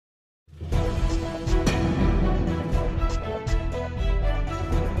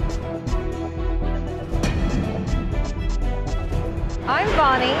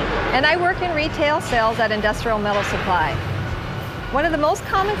Bonnie, and I work in retail sales at Industrial Metal Supply. One of the most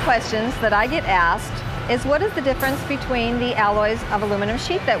common questions that I get asked is what is the difference between the alloys of aluminum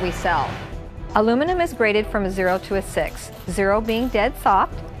sheet that we sell? Aluminum is graded from a 0 to a 6, 0 being dead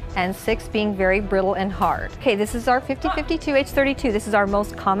soft and 6 being very brittle and hard. Okay, this is our 5052H32. This is our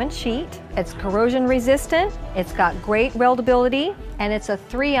most common sheet. It's corrosion resistant, it's got great weldability, and it's a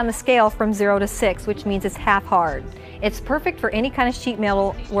 3 on the scale from 0 to 6, which means it's half hard. It's perfect for any kind of sheet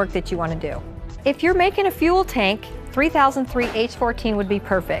metal work that you want to do. If you're making a fuel tank, 3003H14 would be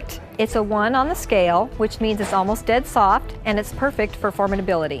perfect. It's a 1 on the scale, which means it's almost dead soft, and it's perfect for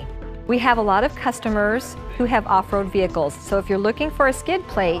formability. We have a lot of customers who have off-road vehicles, so if you're looking for a skid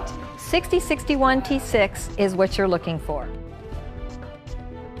plate, 6061 T6 is what you're looking for.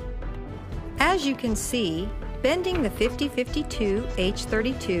 As you can see, bending the 5052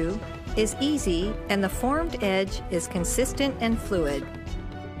 H32 is easy and the formed edge is consistent and fluid.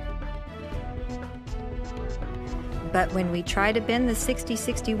 But when we try to bend the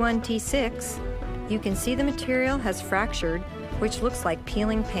 6061 T6, you can see the material has fractured, which looks like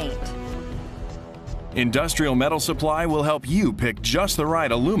peeling paint. Industrial Metal Supply will help you pick just the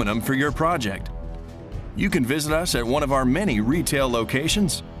right aluminum for your project. You can visit us at one of our many retail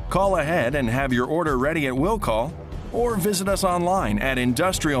locations, call ahead and have your order ready at will call, or visit us online at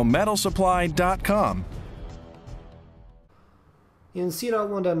industrialmetalsupply.com. In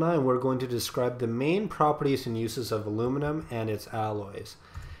C.1.9, we're going to describe the main properties and uses of aluminum and its alloys.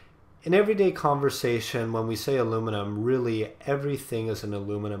 In everyday conversation, when we say aluminum, really everything is an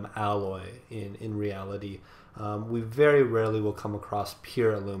aluminum alloy in reality. We very rarely will come across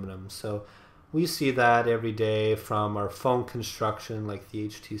pure aluminum. So we see that every day from our phone construction, like the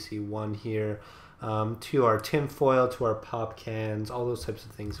HTC One here, to our tin foil, to our pop cans, all those types of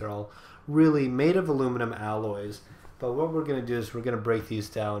things are all really made of aluminum alloys. But what we're going to do is we're going to break these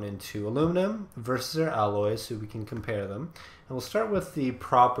down into aluminum versus their alloys so we can compare them. And we'll start with the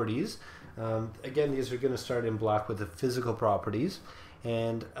properties. Again, these are going to start in black with the physical properties.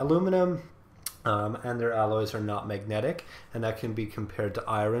 And aluminum and their alloys are not magnetic, and that can be compared to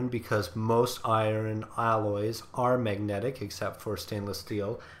iron because most iron alloys are magnetic except for stainless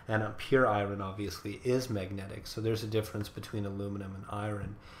steel, and pure iron obviously is magnetic. So there's a difference between aluminum and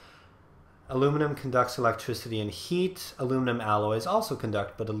iron. Aluminum conducts electricity and heat. Aluminum alloys also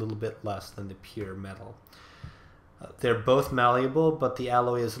conduct, but a little bit less than the pure metal. They're both malleable, but the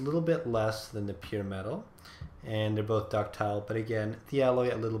alloy is a little bit less than the pure metal. And they're both ductile, but again, the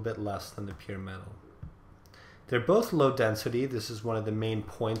alloy a little bit less than the pure metal. They're both low density. This is one of the main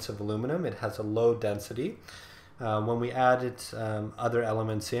points of aluminum. It has a low density. When we add other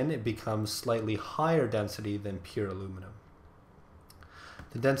elements in, it becomes slightly higher density than pure aluminum.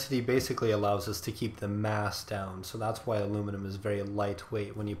 The density basically allows us to keep the mass down, so that's why aluminum is very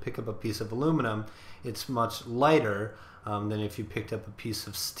lightweight. When you pick up a piece of aluminum, it's much lighter than if you picked up a piece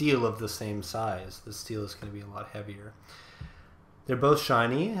of steel of the same size. The steel is going to be a lot heavier. They're both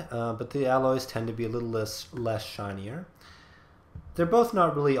shiny, but the alloys tend to be a little less shinier. They're both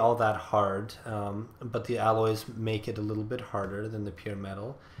not really all that hard, but the alloys make it a little bit harder than the pure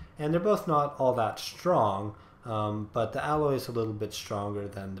metal. And they're both not all that strong, but the alloy is a little bit stronger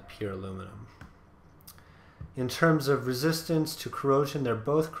than the pure aluminum. In terms of resistance to corrosion, they're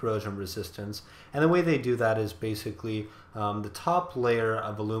both corrosion resistant, and the way they do that is basically the top layer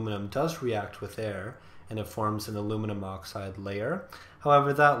of aluminum does react with air and it forms an aluminum oxide layer.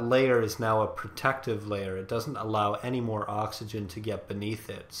 However, that layer is now a protective layer. It doesn't allow any more oxygen to get beneath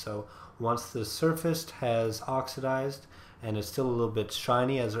it. So once the surface has oxidized and it's still a little bit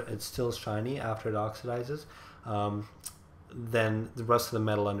shiny, as it's still shiny after it oxidizes, then the rest of the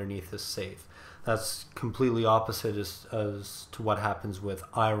metal underneath is safe. That's completely opposite as to what happens with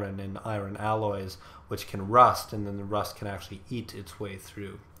iron and iron alloys, which can rust, and then the rust can actually eat its way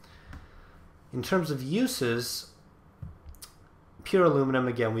through. In terms of uses, pure aluminum,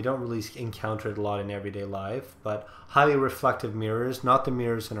 again, we don't really encounter it a lot in everyday life, but highly reflective mirrors, not the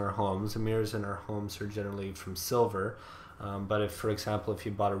mirrors in our homes. The mirrors in our homes are generally from silver. But if, for example, if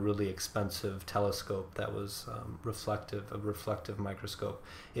you bought a really expensive telescope that was a reflective microscope,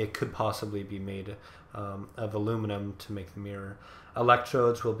 it could possibly be made of aluminum to make the mirror.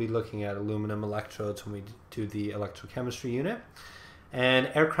 Electrodes, we'll be looking at aluminum electrodes when we do the electrochemistry unit.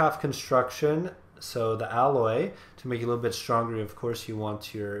 And aircraft construction, so the alloy, to make it a little bit stronger, of course, you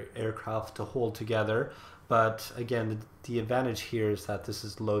want your aircraft to hold together. But again, the advantage here is that this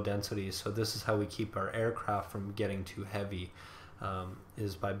is low density, so this is how we keep our aircraft from getting too heavy,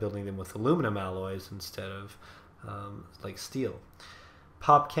 is by building them with aluminum alloys instead of like steel.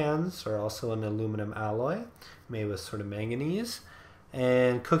 Pop cans are also an aluminum alloy made with sort of manganese.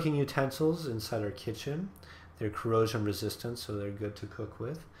 And cooking utensils inside our kitchen. They're corrosion resistant, so they're good to cook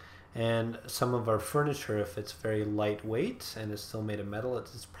with. And some of our furniture, if it's very lightweight and it's still made of metal,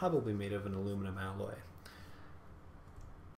 it's probably made of an aluminum alloy.